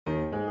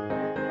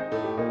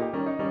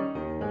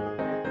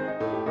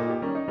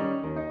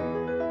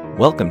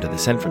Welcome to the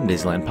Sent from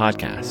Disneyland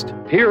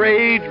podcast. Here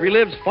age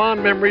relives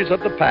fond memories of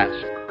the past.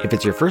 If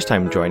it's your first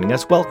time joining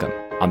us, welcome.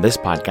 On this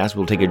podcast,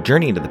 we'll take a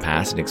journey into the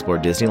past and explore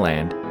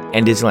Disneyland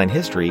and Disneyland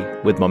history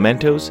with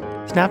mementos,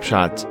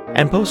 snapshots,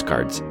 and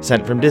postcards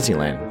sent from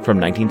Disneyland from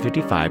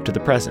 1955 to the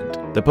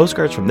present. The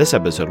postcards from this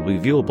episode will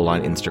be viewable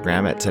on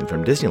Instagram at Sent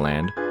from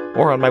Disneyland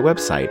or on my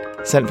website,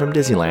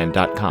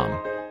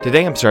 sentfromdisneyland.com.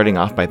 Today I'm starting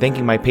off by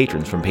thanking my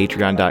patrons from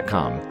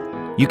patreon.com.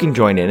 You can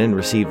join in and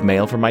receive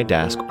mail from my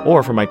desk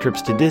or from my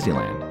trips to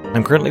Disneyland.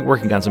 I'm currently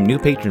working on some new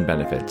patron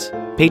benefits.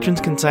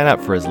 Patrons can sign up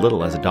for as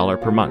little as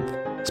 $1 per month.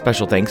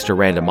 Special thanks to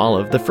Random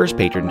Olive, the first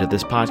patron to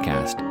this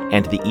podcast,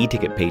 and to the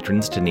e-ticket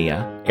patrons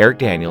Tania, Eric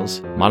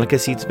Daniels, Monica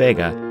Seitz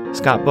Vega,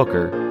 Scott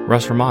Booker,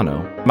 Russ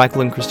Romano,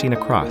 Michael and Christina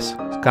Cross,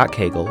 Scott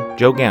Cagle,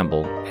 Joe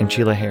Gamble, and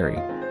Sheila Harry.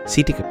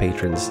 C-ticket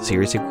patrons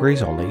Serious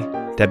Inquiries Only,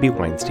 Debbie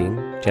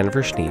Weinstein,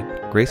 Jennifer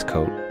Schneep, Grace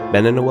Coate,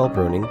 Ben and Noel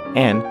Bruning,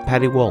 and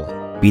Patty Wool.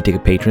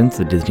 B-ticket patrons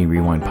the Disney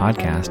Rewind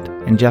podcast,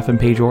 and Jeff and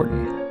Paige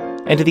Orton.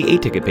 And to the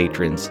A-ticket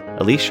patrons,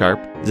 Elise Sharp,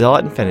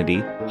 Zealot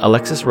Infinity,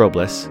 Alexis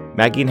Robles,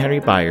 Maggie and Henry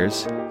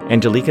Byers,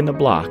 Angelica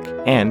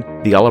Nablock, and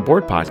the All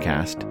Aboard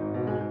podcast.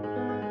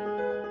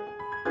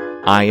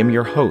 I am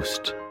your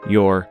host,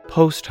 your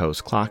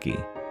post-host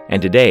Clocky,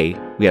 and today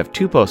we have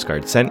 2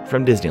 postcards sent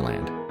from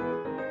Disneyland.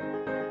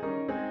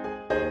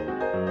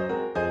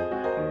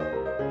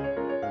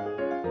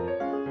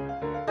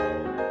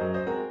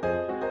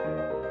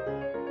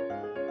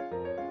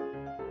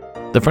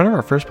 The front of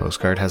our first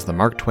postcard has the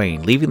Mark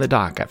Twain leaving the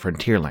dock at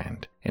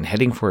Frontierland and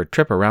heading for a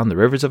trip around the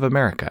rivers of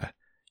America.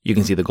 You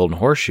can see the Golden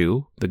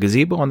Horseshoe, the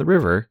gazebo on the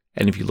river,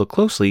 and if you look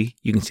closely,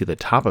 you can see the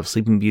top of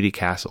Sleeping Beauty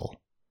Castle.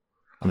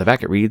 On the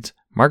back it reads,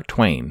 Mark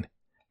Twain.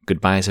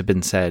 Goodbyes have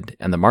been said,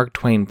 and the Mark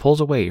Twain pulls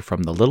away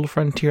from the little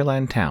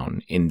Frontierland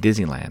town in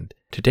Disneyland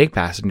to take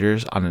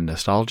passengers on a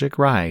nostalgic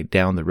ride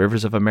down the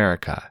rivers of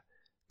America.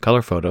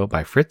 Color photo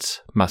by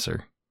Fritz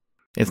Musser.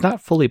 It's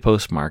not fully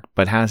postmarked,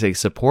 but has a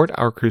Support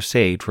Our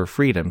Crusade for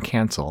Freedom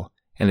cancel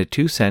and a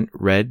 2-cent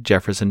red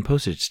Jefferson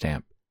postage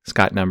stamp,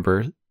 Scott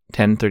number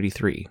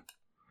 1033.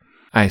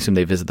 I assume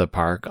they visit the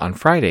park on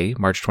Friday,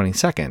 March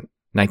 22nd,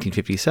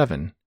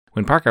 1957,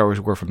 when park hours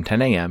were from 10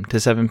 a.m. to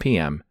 7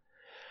 p.m.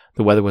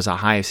 The weather was a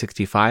high of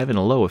 65 and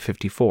a low of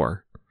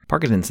 54.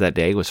 Park attendance that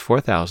day was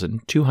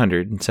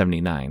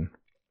 4,279.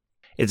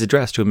 It's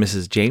addressed to a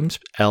Mrs. James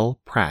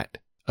L. Pratt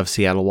of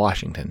Seattle,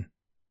 Washington.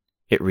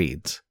 It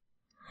reads,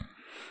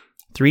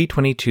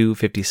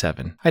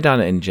 3/22/57. Hi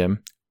Donna and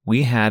Jim.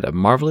 We had a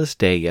marvelous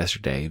day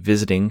yesterday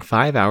visiting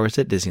 5 hours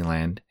at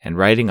Disneyland and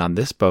riding on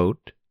this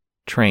boat,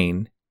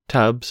 train,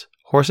 tubs,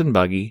 horse and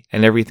buggy,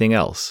 and everything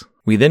else.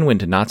 We then went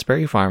to Knott's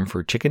Berry Farm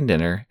for chicken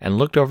dinner and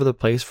looked over the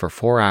place for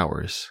 4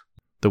 hours.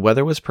 The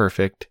weather was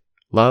perfect.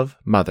 Love,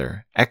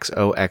 Mother.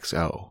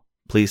 XOXO.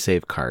 Please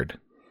save card.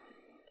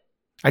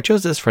 I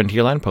chose this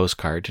Frontierland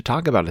postcard to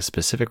talk about a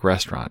specific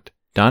restaurant.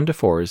 Don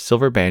DeFore's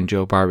Silver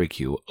Banjo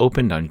Barbecue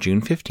opened on June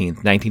 15,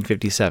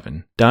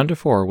 1957. Don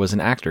DeFore was an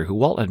actor who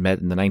Walt had met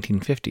in the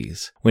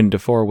 1950s, when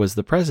DeFore was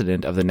the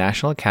president of the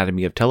National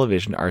Academy of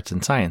Television Arts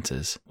and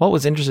Sciences. Walt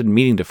was interested in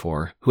meeting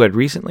DeFore, who had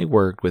recently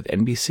worked with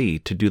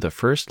NBC to do the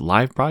first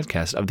live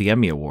broadcast of the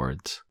Emmy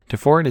Awards.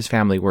 DeFore and his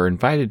family were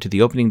invited to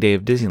the opening day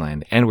of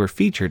Disneyland and were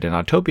featured in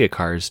Autopia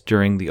cars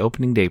during the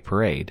opening day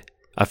parade.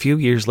 A few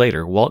years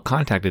later, Walt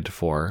contacted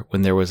DeFore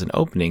when there was an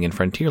opening in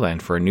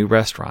Frontierland for a new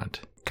restaurant.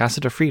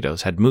 Casa de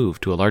Fritos had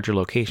moved to a larger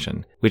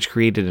location, which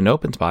created an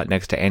open spot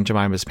next to Aunt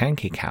Jemima's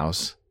Pancake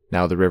House,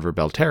 now the River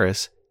Belle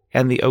Terrace,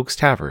 and the Oaks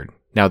Tavern,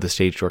 now the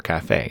Stage Door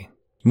Cafe.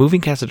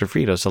 Moving Casa de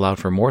Fritos allowed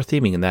for more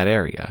theming in that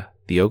area.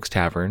 The Oaks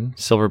Tavern,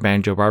 Silver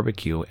Banjo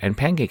Barbecue, and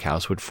Pancake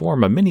House would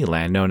form a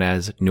mini-land known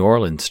as New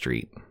Orleans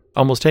Street.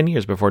 Almost 10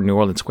 years before New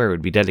Orleans Square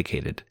would be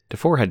dedicated,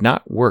 DeFore had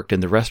not worked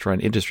in the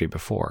restaurant industry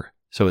before,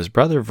 so his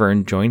brother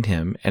Vern joined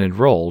him and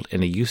enrolled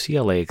in a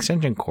UCLA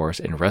extension course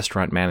in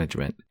restaurant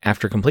management.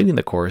 After completing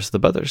the course, the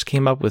brothers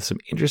came up with some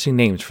interesting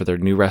names for their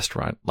new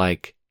restaurant,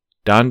 like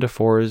Don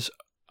DeFore's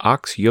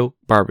Ox Yoke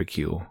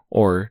Barbecue,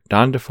 or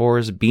Don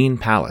DeFore's Bean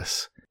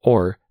Palace,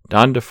 or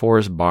Don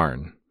DeFore's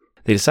Barn.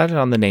 They decided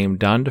on the name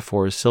Don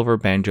DeFore's Silver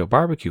Banjo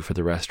Barbecue for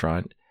the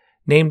restaurant,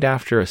 named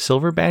after a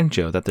silver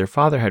banjo that their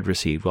father had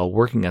received while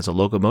working as a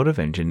locomotive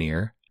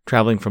engineer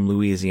traveling from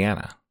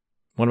Louisiana.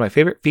 One of my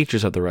favorite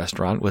features of the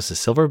restaurant was the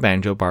Silver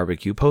Banjo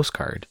Barbecue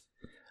postcard.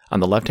 On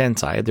the left-hand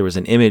side, there was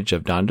an image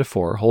of Don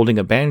DeFore holding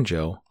a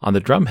banjo on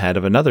the drumhead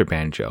of another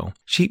banjo,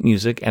 sheet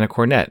music, and a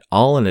cornet,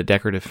 all in a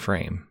decorative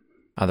frame.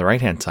 On the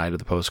right-hand side of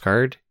the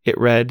postcard, it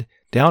read,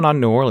 Down on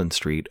New Orleans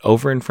Street,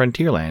 over in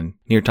Frontierland,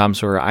 near Tom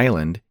Sawyer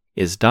Island,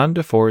 is Don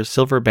DeFore's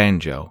Silver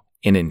Banjo,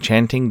 in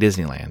enchanting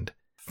Disneyland.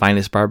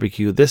 Finest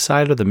barbecue this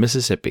side of the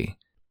Mississippi.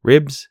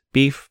 Ribs,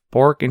 beef,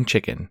 pork, and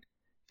chicken.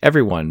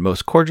 Everyone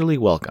most cordially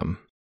welcome.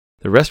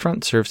 The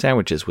restaurant serves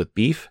sandwiches with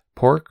beef,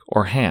 pork,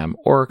 or ham,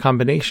 or a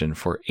combination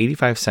for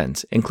 85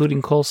 cents,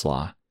 including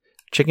coleslaw,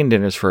 chicken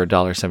dinners for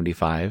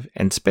 $1.75,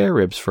 and spare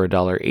ribs for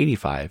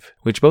 $1.85,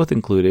 which both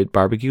included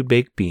barbecued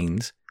baked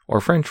beans, or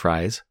french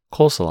fries,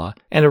 coleslaw,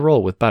 and a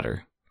roll with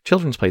butter.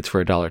 children's plates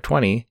for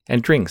 $1.20,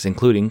 and drinks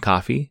including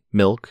coffee,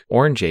 milk,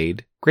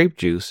 orangeade, grape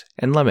juice,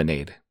 and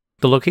lemonade.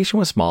 The location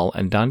was small,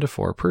 and Don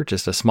DeFore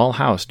purchased a small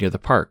house near the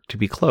park to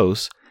be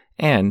close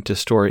and to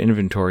store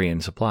inventory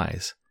and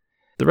supplies.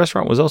 The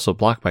restaurant was also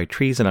blocked by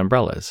trees and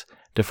umbrellas.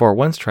 DeFore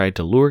once tried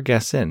to lure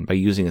guests in by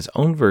using his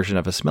own version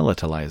of a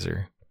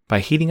smellitilizer, by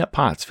heating up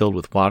pots filled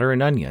with water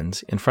and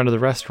onions in front of the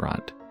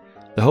restaurant.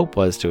 The hope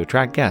was to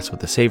attract guests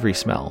with a savory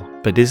smell,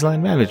 but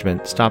Disneyland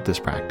management stopped this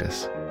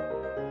practice.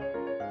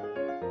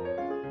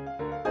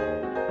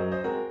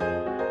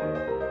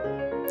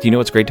 Do you know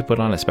what's great to put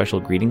on a special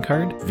greeting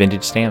card?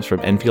 Vintage stamps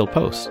from Enfield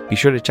Post. Be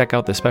sure to check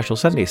out the special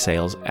Sunday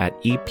sales at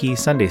EP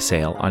Sunday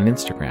Sale on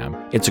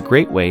Instagram. It's a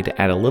great way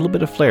to add a little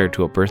bit of flair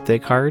to a birthday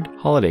card,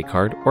 holiday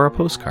card, or a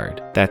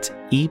postcard. That's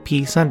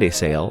EP Sunday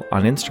Sale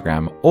on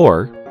Instagram,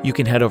 or you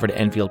can head over to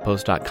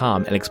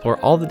EnfieldPost.com and explore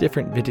all the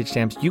different vintage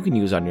stamps you can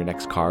use on your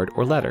next card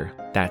or letter.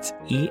 That's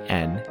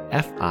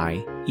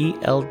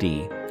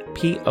ENFIELDPOST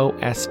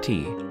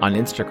on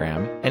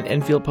Instagram and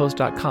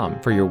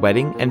EnfieldPost.com for your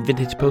wedding and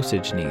vintage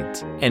postage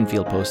needs.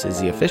 Enfield Post is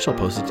the official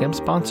postage stamp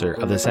sponsor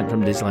of the Sent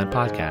from Disneyland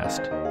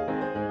podcast.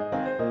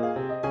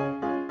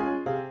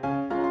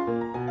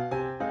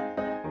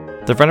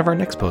 The front of our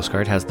next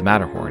postcard has the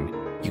Matterhorn.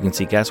 You can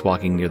see guests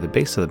walking near the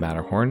base of the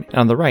Matterhorn, and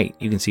on the right,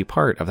 you can see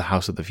part of the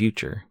House of the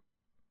Future.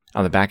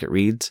 On the back, it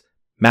reads,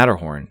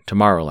 Matterhorn,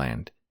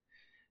 Tomorrowland.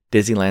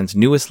 Disneyland's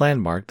newest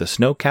landmark, the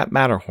snow-capped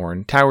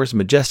Matterhorn, towers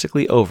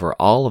majestically over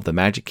all of the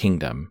Magic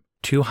Kingdom.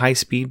 2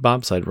 high-speed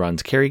bobsled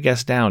runs carry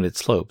guests down its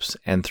slopes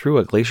and through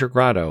a glacier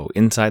grotto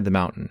inside the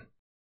mountain.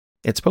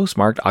 It's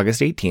postmarked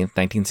August 18,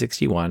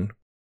 1961,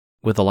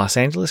 with a Los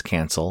Angeles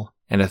cancel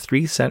and a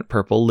 3-cent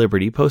purple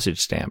Liberty postage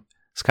stamp,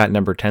 Scott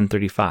number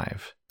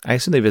 1035. I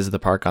assume they visit the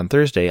park on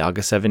Thursday,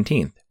 August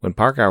 17th, when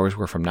park hours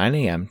were from 9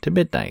 a.m. to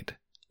midnight.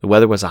 The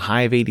weather was a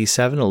high of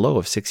 87, a low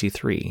of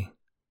 63.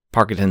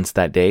 Park attendance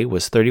that day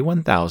was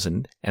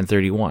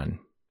 31,031.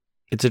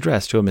 It's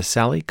addressed to a Miss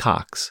Sally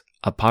Cox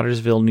of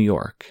Pottersville, New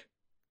York.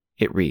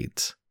 It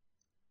reads,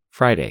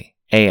 Friday,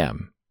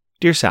 a.m.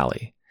 Dear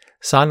Sally,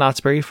 saw Knott's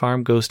Berry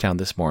Farm Ghost Town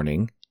this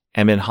morning.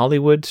 Am in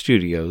Hollywood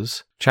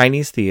Studios,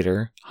 Chinese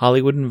Theater,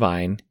 Hollywood and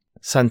Vine,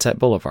 Sunset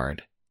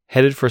Boulevard.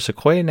 Headed for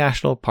Sequoia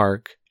National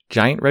Park,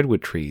 giant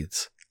redwood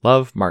trees.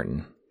 Love,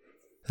 Martin.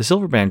 The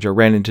Silver Banjo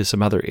ran into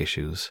some other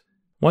issues,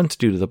 once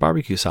due to the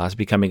barbecue sauce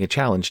becoming a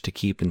challenge to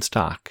keep in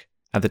stock.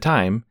 At the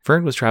time,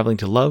 Vern was traveling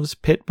to Love's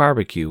Pit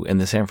Barbecue in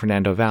the San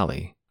Fernando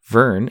Valley.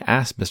 Vern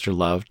asked Mr.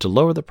 Love to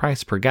lower the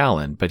price per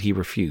gallon, but he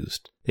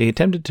refused. They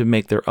attempted to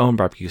make their own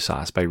barbecue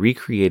sauce by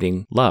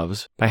recreating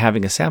Love's by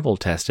having a sample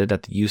tested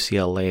at the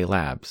UCLA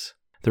labs.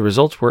 The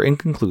results were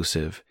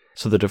inconclusive,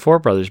 so the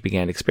DeFore brothers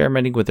began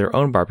experimenting with their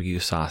own barbecue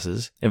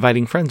sauces,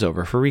 inviting friends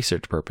over for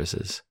research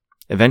purposes.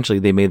 Eventually,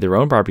 they made their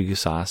own barbecue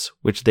sauce,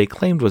 which they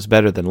claimed was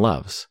better than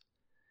Love's.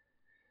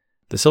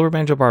 The Silver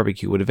Banjo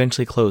Barbecue would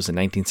eventually close in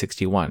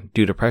 1961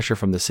 due to pressure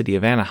from the city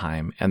of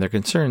Anaheim and their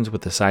concerns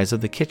with the size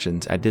of the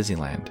kitchens at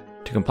Disneyland.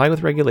 To comply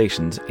with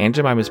regulations, Aunt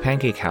Jemima's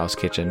Pancake House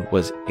kitchen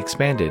was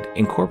expanded,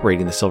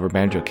 incorporating the Silver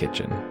Banjo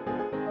kitchen.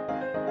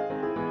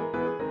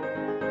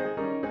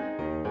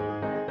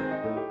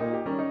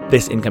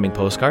 This incoming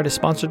postcard is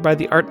sponsored by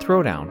the Art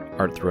Throwdown.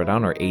 Art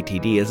Throwdown, or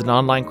ATD, is an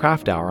online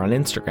craft hour on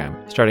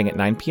Instagram, starting at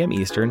 9 p.m.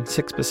 Eastern,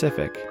 6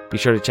 Pacific. Be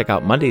sure to check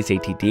out Monday's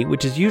ATD,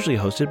 which is usually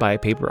hosted by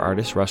paper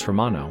artist Russ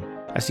Romano.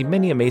 I see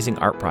many amazing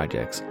art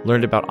projects,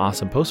 learned about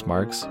awesome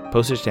postmarks,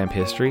 postage stamp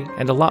history,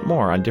 and a lot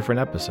more on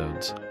different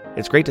episodes.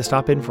 It's great to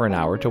stop in for an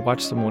hour to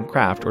watch someone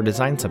craft or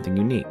design something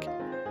unique.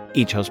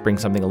 Each host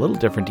brings something a little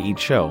different to each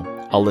show.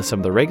 I'll list some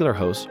of the regular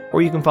hosts,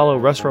 or you can follow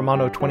Russ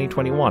Romano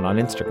 2021 on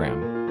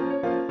Instagram.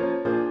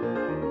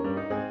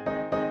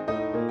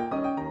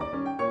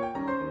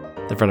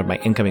 The front of my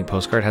incoming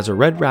postcard has a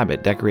red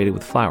rabbit decorated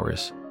with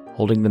flowers,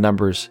 holding the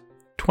numbers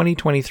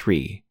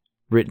 2023.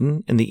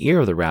 Written in the ear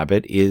of the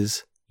rabbit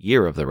is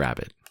Year of the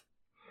Rabbit.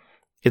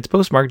 It's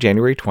postmarked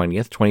January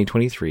 20th,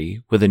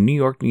 2023, with a New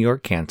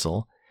York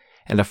cancel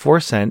and a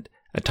 4-cent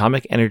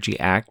Atomic Energy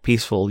Act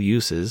Peaceful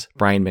Uses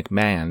Brian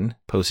McMahon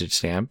postage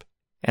stamp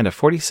and a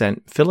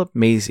 40-cent Philip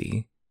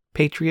Mazie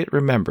Patriot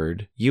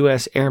Remembered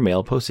U.S.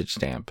 Airmail postage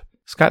stamp,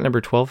 Scott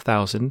number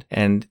 12,000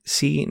 and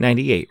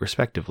C98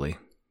 respectively.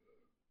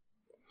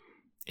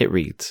 It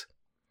reads,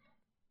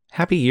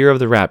 Happy Year of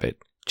the Rabbit.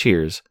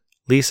 Cheers,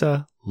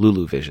 Lisa,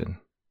 Lulu Vision.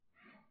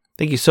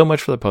 Thank you so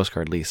much for the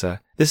postcard,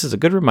 Lisa. This is a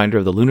good reminder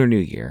of the Lunar New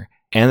Year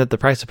and that the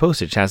price of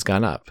postage has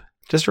gone up.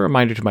 Just a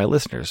reminder to my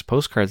listeners,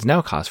 postcards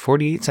now cost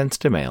 48 cents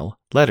to mail,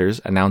 letters,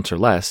 an ounce or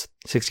less,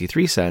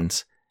 63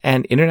 cents,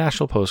 and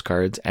international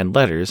postcards and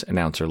letters, an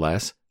ounce or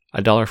less,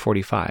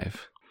 $1.45.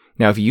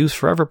 Now, if you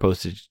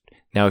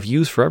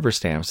use forever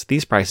stamps,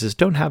 these prices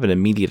don't have an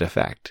immediate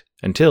effect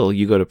until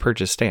you go to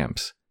purchase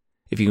stamps.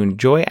 If you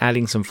enjoy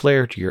adding some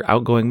flair to your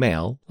outgoing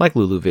mail, like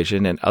Lulu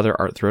Vision and other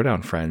Art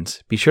Throwdown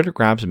friends, be sure to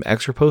grab some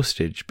extra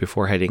postage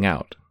before heading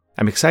out.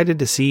 I'm excited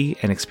to see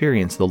and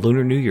experience the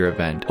Lunar New Year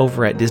event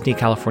over at Disney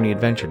California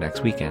Adventure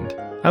next weekend.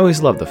 I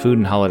always love the food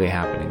and holiday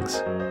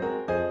happenings.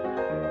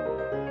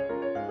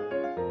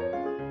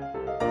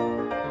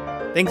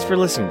 Thanks for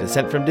listening to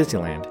Sent from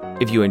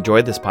Disneyland. If you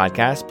enjoyed this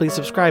podcast, please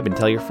subscribe and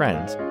tell your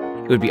friends.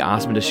 It would be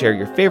awesome to share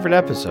your favorite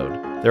episode.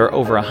 There are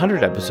over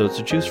 100 episodes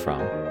to choose from.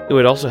 It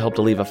would also help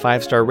to leave a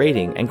 5-star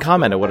rating and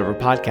comment at whatever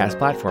podcast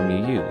platform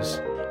you use.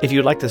 If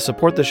you'd like to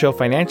support the show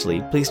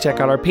financially, please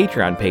check out our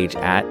Patreon page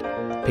at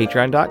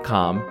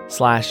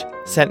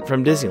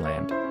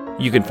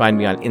patreon.com/SentFromDisneyland. You can find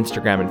me on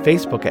Instagram and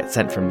Facebook at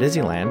Sent From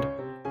Disneyland,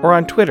 or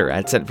on Twitter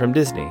at Sent From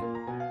Disney.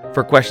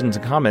 For questions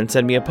and comments,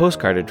 send me a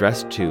postcard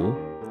addressed to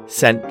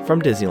Sent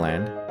From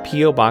Disneyland,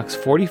 P.O. Box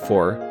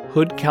 44,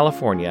 Hood,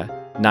 California,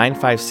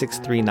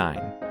 95639.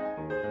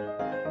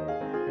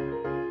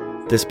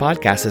 This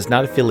podcast is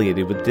not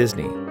affiliated with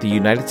Disney, the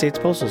United States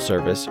Postal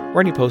Service, or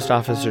any post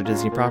office or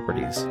Disney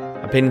properties.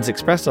 Opinions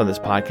expressed on this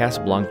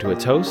podcast belong to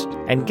its host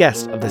and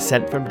guests of the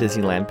Sent From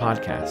Disneyland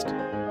podcast.